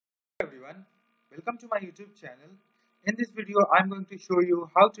everyone, welcome to my YouTube channel. In this video, I'm going to show you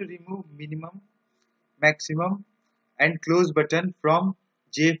how to remove minimum, maximum and close button from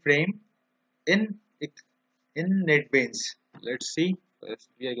JFrame in in Netbeans. Let's see. First,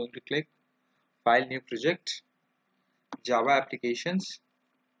 we are going to click File, New Project, Java Applications.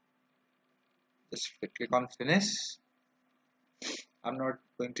 Just click on Finish. I'm not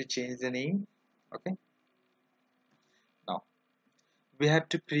going to change the name. Okay. Now we have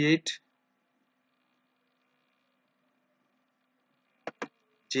to create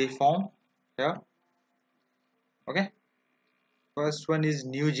JFrame here. Okay. First one is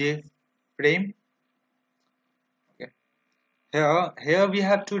new JFrame. Okay. Here we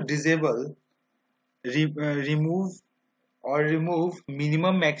have to disable, remove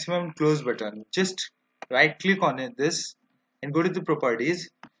minimum, maximum, close button. Just right click on this and go to the properties.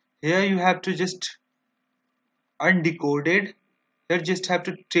 Here you have to just undecoded. Here just have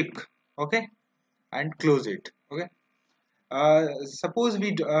to tick, okay, and close it. Okay. Suppose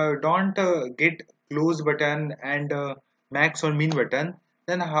we don't get close button and max or min button,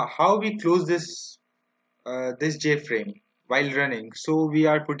 then how we close this JFrame while running? So we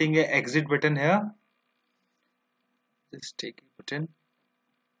are putting a exit button here. Just take a button.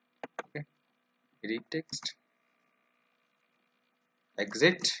 Okay, edit text,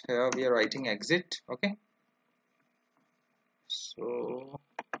 exit. Here we are writing exit. Okay, so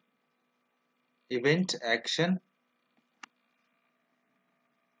event action.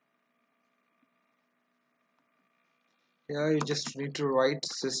 Here you just need to write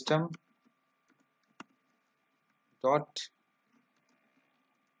system dot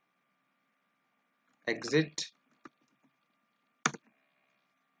exit,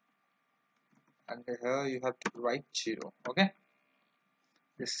 and here you have to write 0. Okay,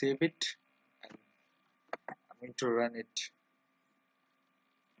 just save it and I'm going to run it.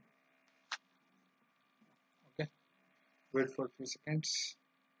 Okay, wait for a few seconds.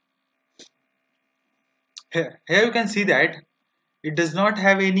 Here you can see that it does not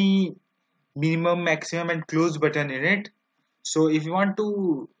have any minimum, maximum and close button in it. So if you want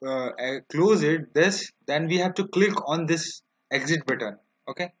to close it then we have to click on this exit button.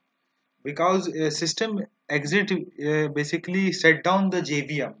 Okay, because system exit basically shut down the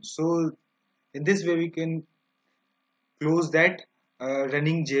JVM. So in this way we can close that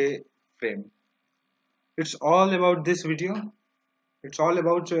running JFrame. It's all about this video. It's all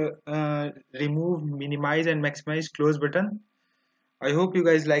about remove, minimize and maximize close button. I hope you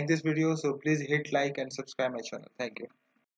guys like this video, so please hit like and subscribe my channel. Thank you.